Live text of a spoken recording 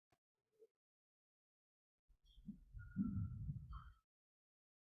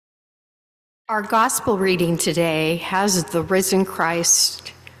Our gospel reading today has the risen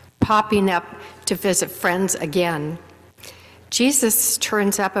Christ popping up to visit friends again. Jesus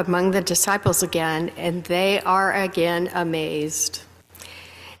turns up among the disciples again, and they are again amazed.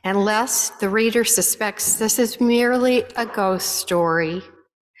 Unless the reader suspects this is merely a ghost story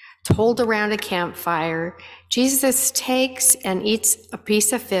told around a campfire, Jesus takes and eats a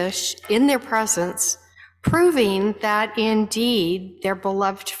piece of fish in their presence, proving that indeed their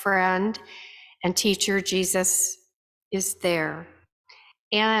beloved friend and teacher Jesus is there,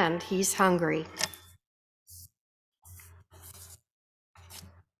 and he's hungry.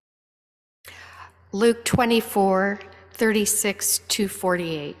 Luke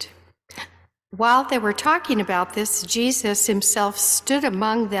 24:36-48. While they were talking about this, Jesus himself stood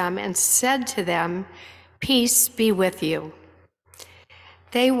among them and said to them, "Peace be with you."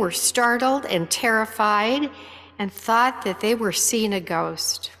 They were startled and terrified and thought that they were seeing a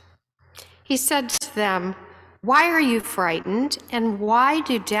ghost. He said to them, "Why are you frightened, and why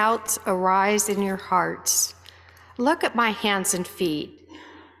do doubts arise in your hearts? Look at my hands and feet.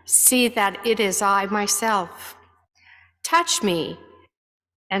 See that it is I myself. Touch me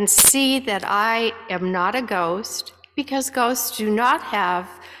and see that I am not a ghost, because ghosts do not have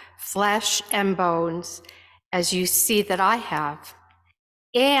flesh and bones, as you see that I have."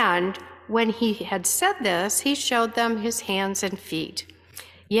 And when he had said this, he showed them his hands and feet.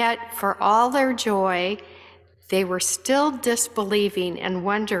 Yet for all their joy, they were still disbelieving and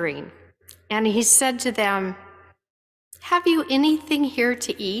wondering. And he said to them, "Have you anything here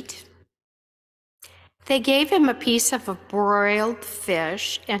to eat?" They gave him a piece of a broiled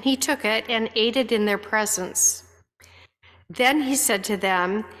fish, and he took it and ate it in their presence. Then he said to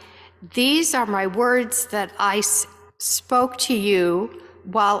them, "These are my words that I spoke to you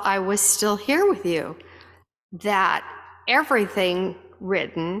while I was still here with you, that everything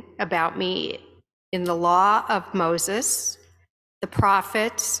written about me in the law of Moses, the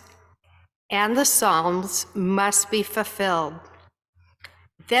prophets, and the Psalms must be fulfilled."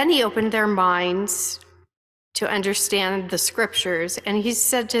 Then he opened their minds to understand the scriptures, and he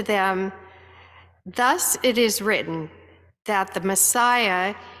said to them, "Thus it is written that the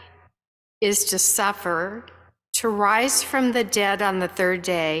Messiah is to suffer, to rise from the dead on the third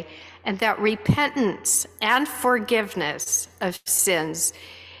day, and that repentance and forgiveness of sins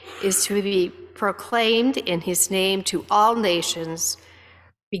is to be proclaimed in his name to all nations,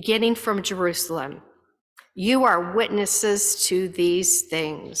 beginning from Jerusalem. You are witnesses to these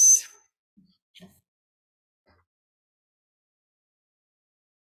things."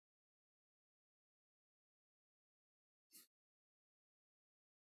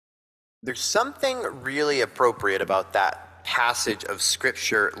 There's something really appropriate about that passage of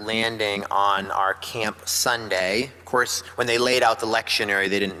scripture landing on our Camp Sunday. Of course, when they laid out the lectionary,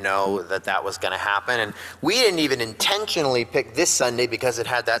 they didn't know that that was going to happen. And we didn't even intentionally pick this Sunday because it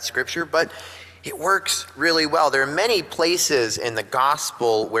had that scripture, but it works really well. There are many places in the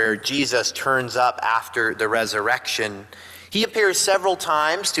gospel where Jesus turns up after the resurrection. He appears several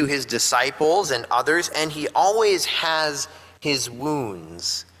times to his disciples and others, and he always has his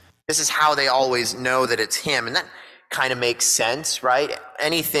wounds. This is how they always know that it's him. And that kind of makes sense, right?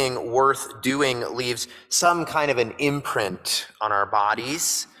 Anything worth doing leaves some kind of an imprint on our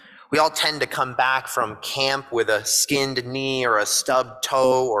bodies. We all tend to come back from camp with a skinned knee or a stubbed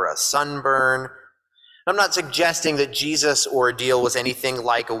toe or a sunburn. I'm not suggesting that Jesus' ordeal was anything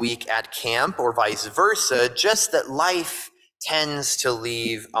like a week at camp or vice versa, just that life tends to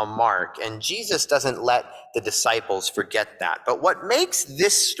leave a mark, and Jesus doesn't let the disciples forget that. But what makes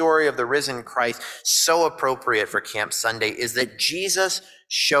this story of the risen Christ so appropriate for Camp Sunday is that Jesus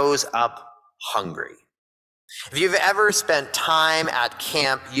shows up hungry. If you've ever spent time at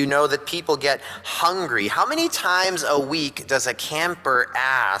camp, you know that people get hungry. How many times a week does a camper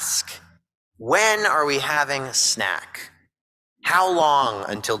ask, "When are we having a snack? How long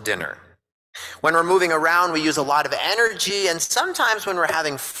until dinner?" When we're moving around, we use a lot of energy, and sometimes when we're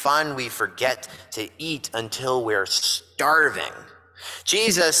having fun, we forget to eat until we're starving.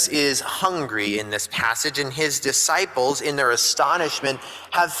 Jesus is hungry in this passage, and his disciples, in their astonishment,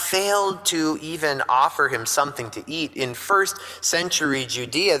 have failed to even offer him something to eat. In first century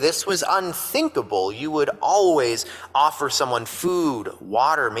Judea, this was unthinkable. You would always offer someone food,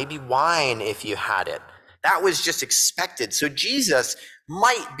 water, maybe wine if you had it. That was just expected. So Jesus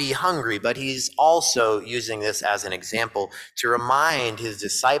might be hungry, but he's also using this as an example to remind his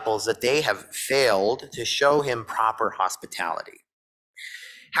disciples that they have failed to show him proper hospitality.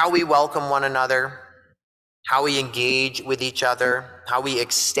 How we welcome one another, how we engage with each other, how we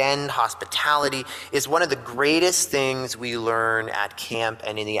extend hospitality is one of the greatest things we learn at camp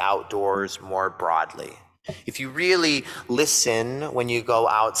and in the outdoors more broadly. If you really listen when you go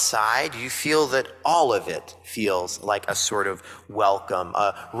outside, you feel that all of it feels like a sort of welcome,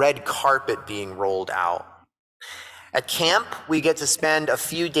 a red carpet being rolled out. At camp, we get to spend a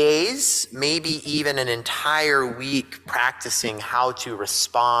few days, maybe even an entire week, practicing how to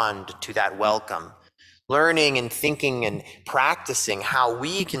respond to that welcome, learning and thinking and practicing how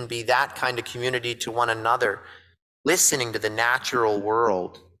we can be that kind of community to one another, listening to the natural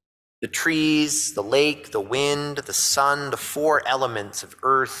world. The trees, the lake, the wind, the sun, the four elements of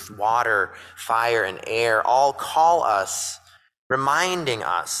earth, water, fire, and air all call us, reminding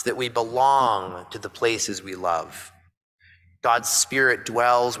us that we belong to the places we love. God's Spirit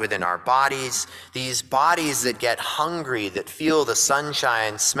dwells within our bodies, these bodies that get hungry, that feel the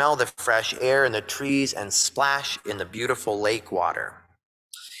sunshine, smell the fresh air in the trees, and splash in the beautiful lake water.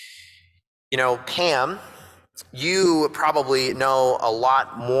 You know, Pam, you probably know a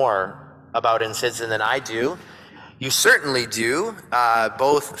lot more about N-Sid-Sen than I do. You certainly do,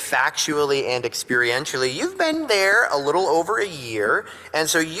 both factually and experientially. You've been there a little over a year, and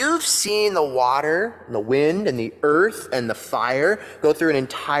so you've seen the water, and the wind, and the earth, and the fire go through an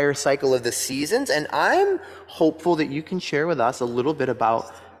entire cycle of the seasons, and I'm hopeful that you can share with us a little bit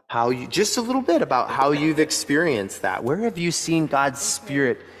about just a little bit about how you've experienced that. Where have you seen God's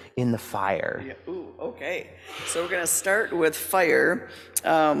Spirit in the fire? Yeah. Ooh, okay. So we're going to start with fire.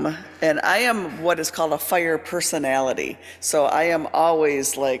 And I am what is called a fire personality. So I am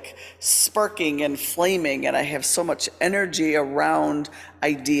always like sparking and flaming, and I have so much energy around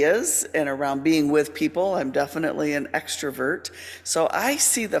ideas and around being with people. I'm definitely an extrovert. So I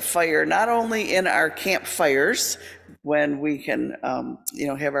see the fire not only in our campfires, when we can,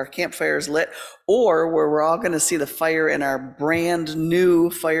 have our campfires lit, or where we're all going to see the fire in our brand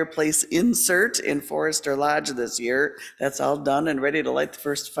new fireplace insert in Forester Lodge this year. That's all done and ready to light the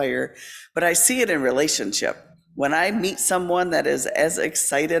first fire. But I see it in relationship. When I meet someone that is as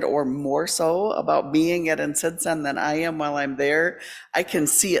excited or more so about being at N-Sid-Sen than I am while I'm there, I can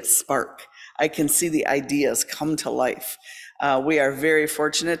see it spark. I can see the ideas come to life. We are very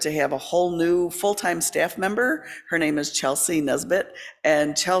fortunate to have a whole new full-time staff member. Her name is Chelsea Nesbitt,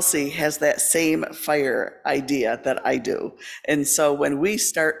 and Chelsea has that same fire idea that I do. And so when we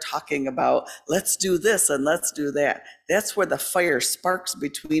start talking about, let's do this and let's do that, that's where the fire sparks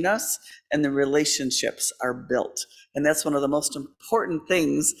between us and the relationships are built. And that's one of the most important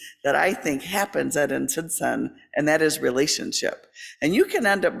things that I think happens at N-Sid-Sen, and that is relationship. And you can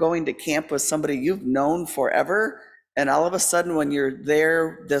end up going to camp with somebody you've known forever, and all of a sudden, when you're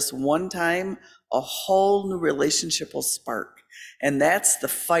there this one time, a whole new relationship will spark. And that's the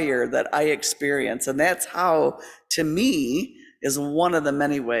fire that I experience. And that's how, to me, is one of the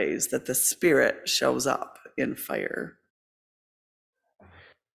many ways that the Spirit shows up in fire.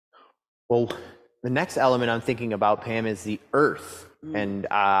 Well, the next element I'm thinking about, Pam, is the earth. And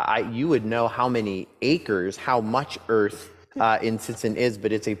you would know how many acres, how much earth N-Sid-Sen is,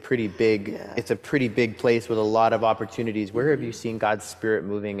 but it's a pretty big, it's a pretty big place with a lot of opportunities. Where have you seen God's Spirit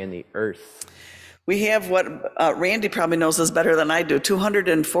moving in the earth? We have what Randy probably knows this better than I do,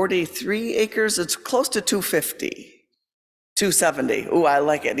 243 acres. It's close to 250, 270. Ooh, I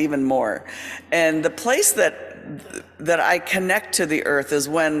like it even more. And the place that I connect to the earth is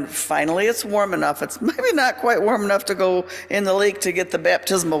when finally it's warm enough. It's maybe not quite warm enough to go in the lake to get the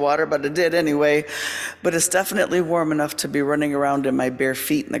baptismal water, but it did anyway. But it's definitely warm enough to be running around in my bare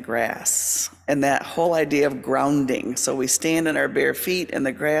feet in the grass. And that whole idea of grounding. So we stand in our bare feet in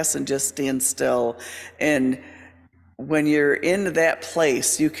the grass and just stand still. And when you're in that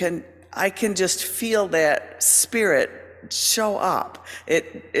place, I can just feel that Spirit show up.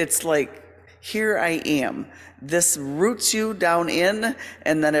 It's like, here I am. This roots you down in,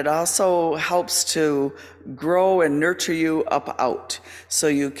 and then it also helps to grow and nurture you up out. So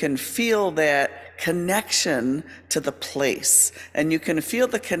you can feel that connection to the place, and you can feel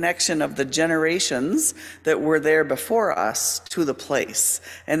the connection of the generations that were there before us to the place.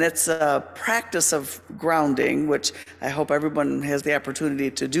 And it's a practice of grounding, which I hope everyone has the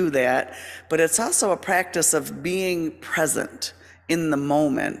opportunity to do that, but it's also a practice of being present in the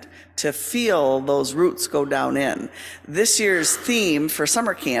moment to feel those roots go down in. This year's theme for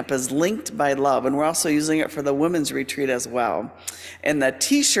summer camp is Linked by Love, and we're also using it for the women's retreat as well. And the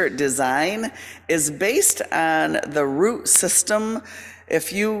t-shirt design is based on the root system.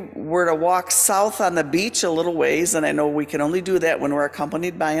 If you were to walk south on the beach a little ways, and I know we can only do that when we're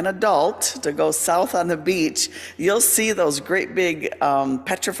accompanied by an adult, to go south on the beach, you'll see those great big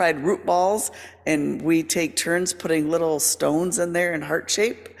petrified root balls, and we take turns putting little stones in there in heart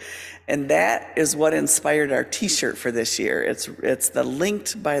shape. And that is what inspired our t-shirt for this year. It's the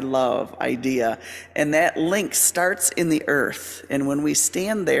linked by love idea. And that link starts in the earth. And when we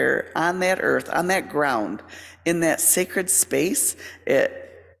stand there on that earth, on that ground, in that sacred space, it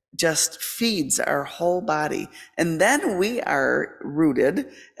just feeds our whole body. And then we are rooted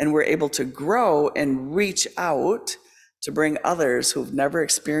and we're able to grow and reach out to bring others who've never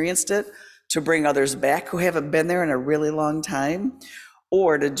experienced it, to bring others back who haven't been there in a really long time,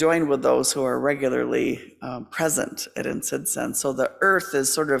 or to join with those who are regularly present at N-Sid-Sen. So the earth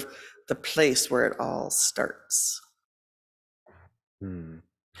is sort of the place where it all starts.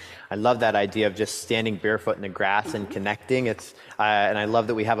 I love that idea of just standing barefoot in the grass and connecting. It's and I love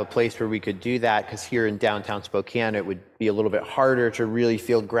that we have a place where we could do that, because here in downtown Spokane, it would be a little bit harder to really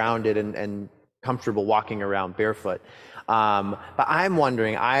feel grounded and comfortable walking around barefoot. But I'm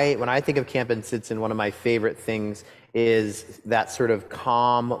wondering, when I think of Camp N-Sid-Sen, one of my favorite things is that sort of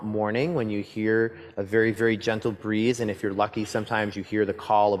calm morning when you hear a very, very gentle breeze. And if you're lucky, sometimes you hear the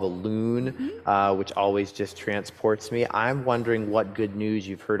call of a loon, which always just transports me. I'm wondering what good news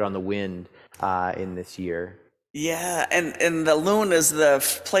you've heard on the wind in this year. Yeah, and the loon is the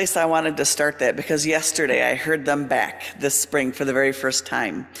place I wanted to start that, because yesterday I heard them back this spring for the very first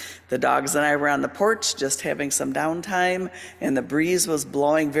time. The dogs and I were on the porch just having some downtime, and the breeze was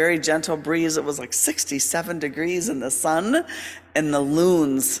blowing, very gentle breeze. It was like 67 degrees in the sun, and the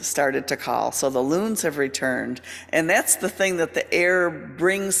loons started to call. So the loons have returned. And that's the thing that the air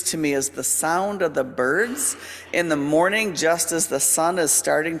brings to me, is the sound of the birds in the morning, just as the sun is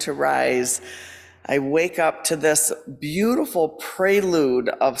starting to rise. I wake up to this beautiful prelude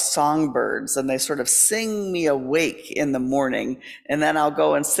of songbirds, and they sort of sing me awake in the morning. And then I'll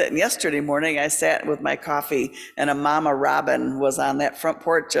go and sit. And yesterday morning, I sat with my coffee, and a mama robin was on that front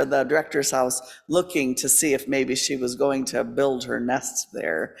porch of the director's house looking to see if maybe she was going to build her nest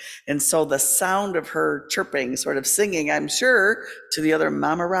there. And so the sound of her chirping, sort of singing, I'm sure, to the other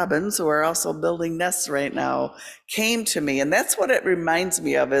mama robins who are also building nests right now, came to me. And that's what it reminds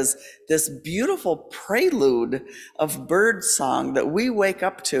me of, is this beautiful prelude of bird song that we wake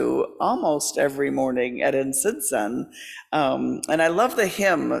up to almost every morning at N-Sid-Sen. And I love the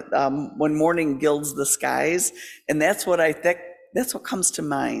hymn, When Morning Gilds the Skies. And that's what I think, that's what comes to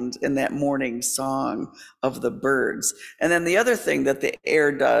mind in that morning song of the birds. And then the other thing that the air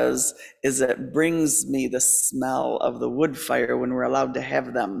does is it brings me the smell of the wood fire when we're allowed to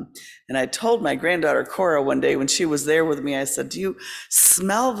have them. And I told my granddaughter Cora one day when she was there with me, I said, do you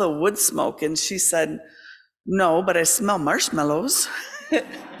smell the wood smoke? And she said, no, but I smell marshmallows.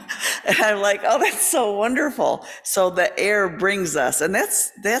 And I'm like, oh, that's so wonderful. So the air brings us, and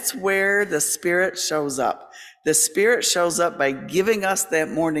that's where the Spirit shows up. The Spirit shows up by giving us that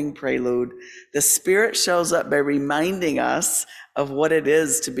morning prelude. The Spirit shows up by reminding us of what it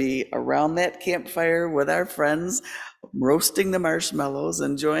is to be around that campfire with our friends, roasting the marshmallows,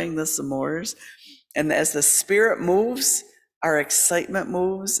 enjoying the s'mores. And as the Spirit moves, our excitement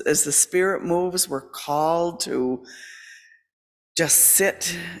moves. As the Spirit moves, we're called to just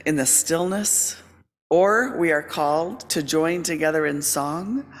sit in the stillness, or we are called to join together in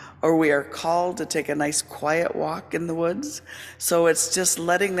song, or we are called to take a nice quiet walk in the woods. So it's just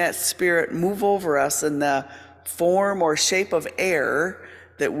letting that Spirit move over us in the form or shape of air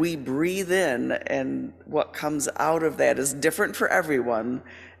that we breathe in, and what comes out of that is different for everyone,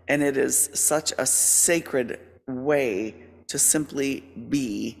 and it is such a sacred way to simply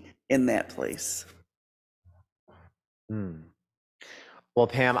be in that place. Well,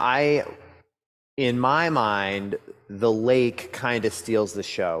 Pam, in my mind, the lake kind of steals the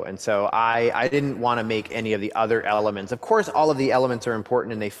show. And so I didn't want to make any of the other elements. Of course, all of the elements are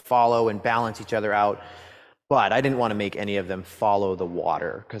important and they follow and balance each other out. But I didn't want to make any of them follow the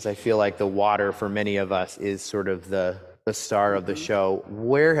water, because I feel like the water for many of us is sort of the star of the show.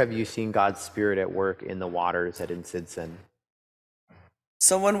 Where have you seen God's Spirit at work in the waters at N-Sid-Sen?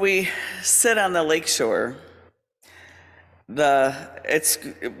 So when we sit on the lakeshore, it's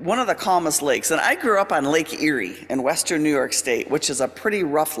one of the calmest lakes. And I grew up on Lake Erie in western New York State, which is a pretty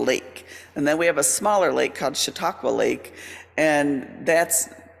rough lake. And then we have a smaller lake called Chautauqua Lake, and that's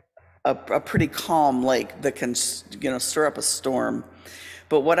a pretty calm lake that can, stir up a storm.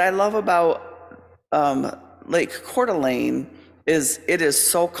 But what I love about Lake Coeur d'Alene is it is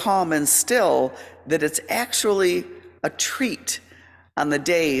so calm and still that it's actually a treat on the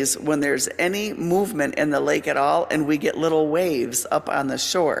days when there's any movement in the lake at all, and we get little waves up on the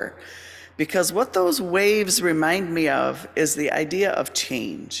shore. Because what those waves remind me of is the idea of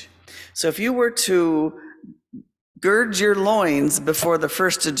change. So if you were to gird your loins before the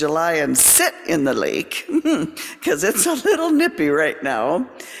 1st of July and sit in the lake, because it's a little nippy right now,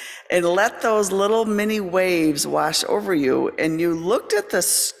 and let those little mini waves wash over you, and you looked at the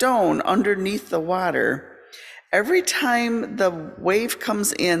stone underneath the water, every time the wave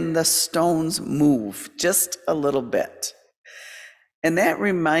comes in, the stones move just a little bit. And that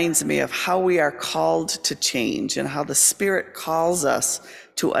reminds me of how we are called to change and how the Spirit calls us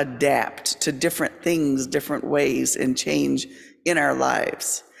to adapt to different things, different ways, and change in our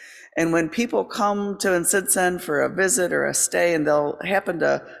lives. And when people come to N-Sid-Sen for a visit or a stay, and they'll happen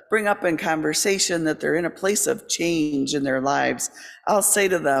to bring up in conversation that they're in a place of change in their lives, I'll say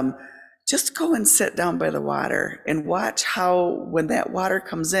to them, just go and sit down by the water and watch how, when that water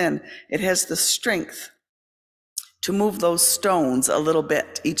comes in, it has the strength to move those stones a little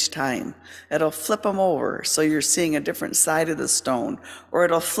bit each time. It'll flip them over so you're seeing a different side of the stone, or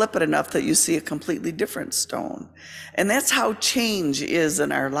it'll flip it enough that you see a completely different stone. And that's how change is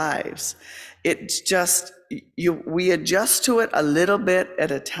in our lives. It's just, we adjust to it a little bit at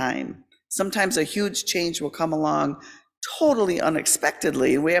a time. Sometimes a huge change will come along totally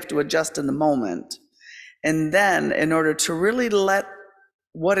unexpectedly, and we have to adjust in the moment. And then, in order to really let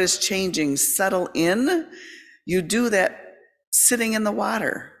what is changing settle in, you do that sitting in the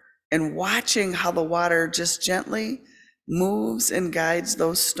water and watching how the water just gently moves and guides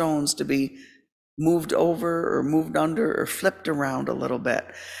those stones to be moved over or moved under or flipped around a little bit.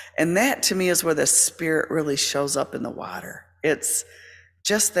 And that, to me, is where the Spirit really shows up in the water. It's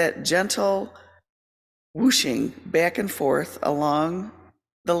just that gentle whooshing back and forth along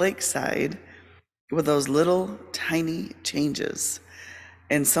the lakeside with those little tiny changes.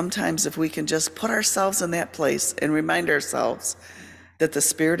 And sometimes if we can just put ourselves in that place and remind ourselves that the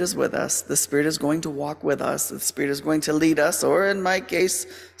Spirit is with us, the Spirit is going to walk with us, the Spirit is going to lead us, or in my case,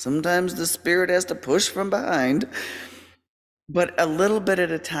 sometimes the Spirit has to push from behind, but a little bit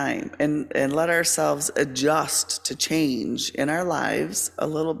at a time, and let ourselves adjust to change in our lives a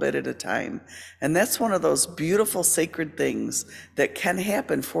little bit at a time. And that's one of those beautiful sacred things that can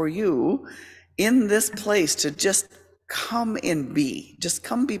happen for you in this place, to just come and be, just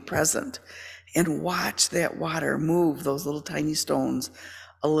come be present and watch that water move those little tiny stones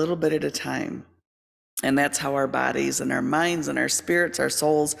a little bit at a time. And that's how our bodies and our minds and our spirits, our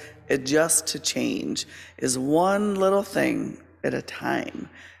souls adjust to change, is one little thing at a time.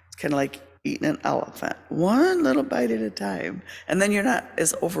 It's kind of like eating an elephant, one little bite at a time. And then you're not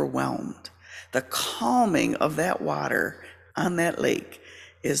as overwhelmed. The calming of that water on that lake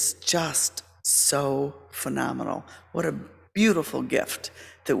is just so phenomenal. What a beautiful gift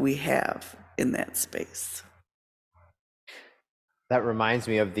that we have in that space. That reminds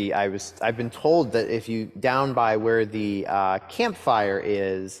me of I've been told that if you, down by where the campfire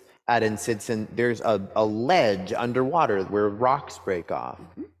is at N-Sid-Sen, there's a ledge underwater where rocks break off.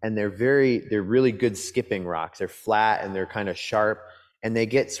 And they're really good skipping rocks. They're flat and they're kind of sharp, and they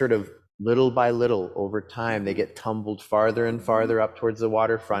get sort of little by little over time, they get tumbled farther and farther up towards the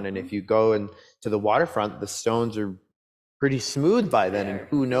waterfront. And if you go into the waterfront, the stones are pretty smooth by then, and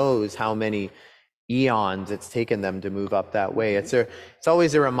who knows how many eons it's taken them to move up that way. It's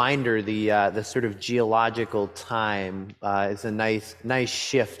always a reminder, the sort of geological time is a nice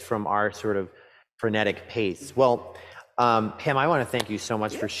shift from our sort of frenetic pace. Well, Pam, I want to thank you so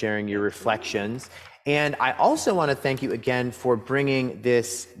much for sharing your reflections. And I also want to thank you again for bringing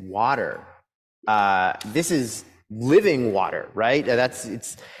this water. This is living water, right?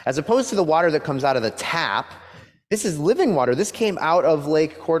 It's as opposed to the water that comes out of the tap. This is living water. This came out of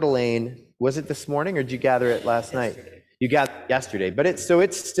Lake Coeur d'Alene. Was it this morning, or did you gather it last night? You got it yesterday, but it's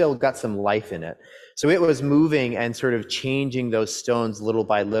still got some life in it. So it was moving and sort of changing those stones little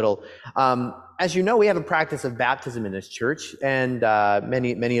by little. As you know, we have a practice of baptism in this church, and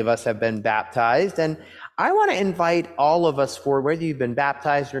many of us have been baptized. And I want to invite all of us, for whether you've been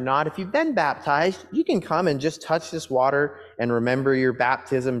baptized or not, if you've been baptized, you can come and just touch this water and remember your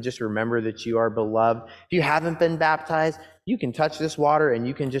baptism. Just remember that you are beloved. If you haven't been baptized, you can touch this water and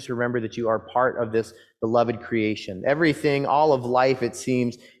you can just remember that you are part of this beloved creation. Everything, all of life, it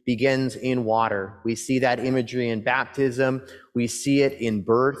seems, begins in water. We see that imagery in baptism. We see it in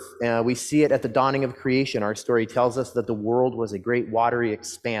birth. We see it at the dawning of creation. Our story tells us that the world was a great watery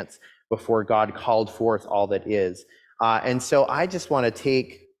expanse before God called forth all that is. And so I just want to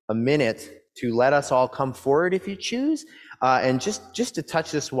take a minute to let us all come forward if you choose. And just to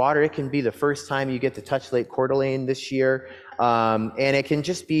touch this water. It can be the first time you get to touch Lake Coeur d'Alene this year. And it can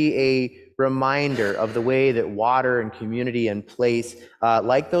just be a reminder of the way that water and community and place,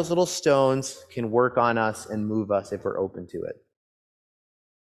 like those little stones, can work on us and move us if we're open to it.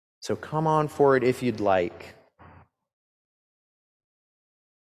 So come on forward if you'd like.